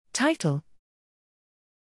Title: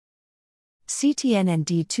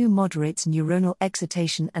 CTNND2 moderates neuronal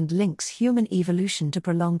excitation and links human evolution to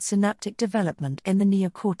prolonged synaptic development in the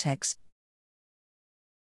neocortex.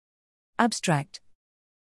 Abstract: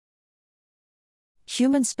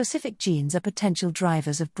 Human-specific genes are potential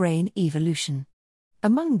drivers of brain evolution.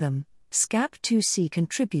 Among them, SCAP2C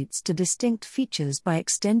contributes to distinct features by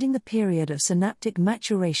extending the period of synaptic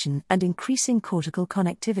maturation and increasing cortical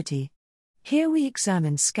connectivity. Here we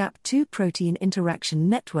examine SCAP2 protein interaction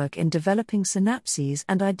network in developing synapses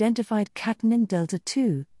and identified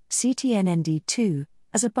CTNND2, CTNND2,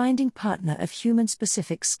 as a binding partner of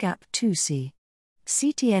human-specific SCAP2C.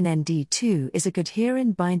 CTNND2 is a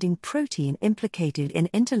cadherin binding protein implicated in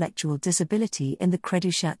intellectual disability in the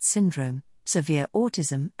Cre-du-Chat syndrome, severe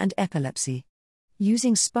autism, and epilepsy.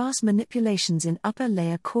 Using sparse manipulations in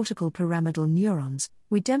upper-layer cortical pyramidal neurons,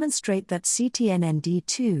 we demonstrate that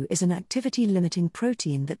CTNND2 is an activity-limiting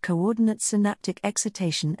protein that coordinates synaptic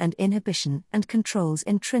excitation and inhibition and controls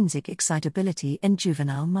intrinsic excitability in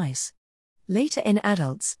juvenile mice. Later in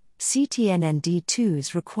adults, CTNND2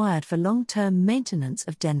 is required for long-term maintenance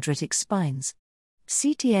of dendritic spines.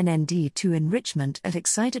 CTNND2 enrichment at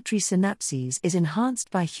excitatory synapses is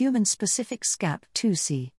enhanced by human-specific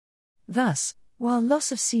SCAP2C. Thus, while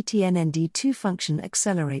loss of CTNND2 function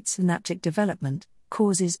accelerates synaptic development,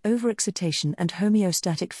 causes overexcitation and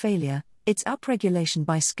homeostatic failure, its upregulation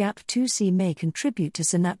by SCAP2C may contribute to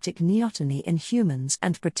synaptic neoteny in humans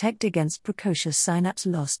and protect against precocious synapse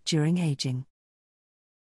loss during aging.